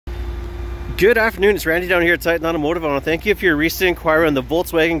Good afternoon, it's Randy down here at Titan Automotive. I want to thank you for your recent inquiry on the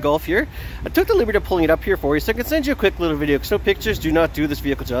Volkswagen Golf here. I took the liberty of pulling it up here for you so I can send you a quick little video because no pictures do not do this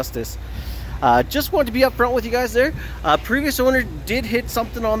vehicle justice. Just wanted to be upfront with you guys there. Previous owner did hit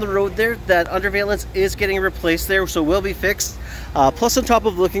something on the road there. That undervalance is getting replaced there, so will be fixed. Plus, on top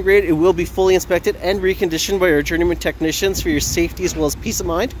of looking great, it will be fully inspected and reconditioned by our journeyman technicians for your safety as well as peace of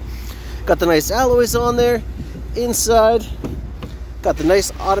mind. Got the nice alloys on there. Inside, got the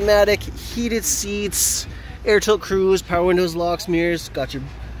nice automatic heated seats, air tilt cruise, power windows, locks, mirrors. Got your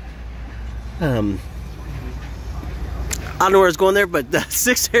I don't know where it's going there, but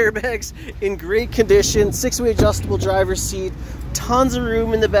 6 airbags in great condition, 6-way adjustable driver's seat, tons of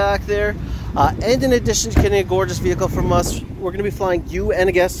room in the back there. And in addition to getting a gorgeous vehicle from us, we're going to be flying you and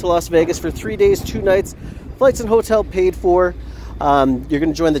a guest to Las Vegas for 3 days, 2 nights, flights and hotel paid for. You're going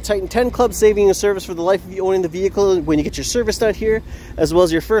to join the Titan 10 Club, saving a service for the life of you owning the vehicle when you get your service done here, as well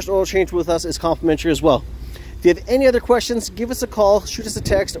as your first oil change with us is complimentary as well. If you have any other questions, give us a call, shoot us a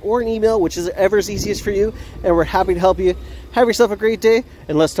text or an email, which is ever's easiest for you, and we're happy to help you. Have yourself a great day,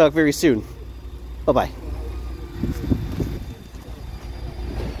 and let's talk very soon. Bye-bye.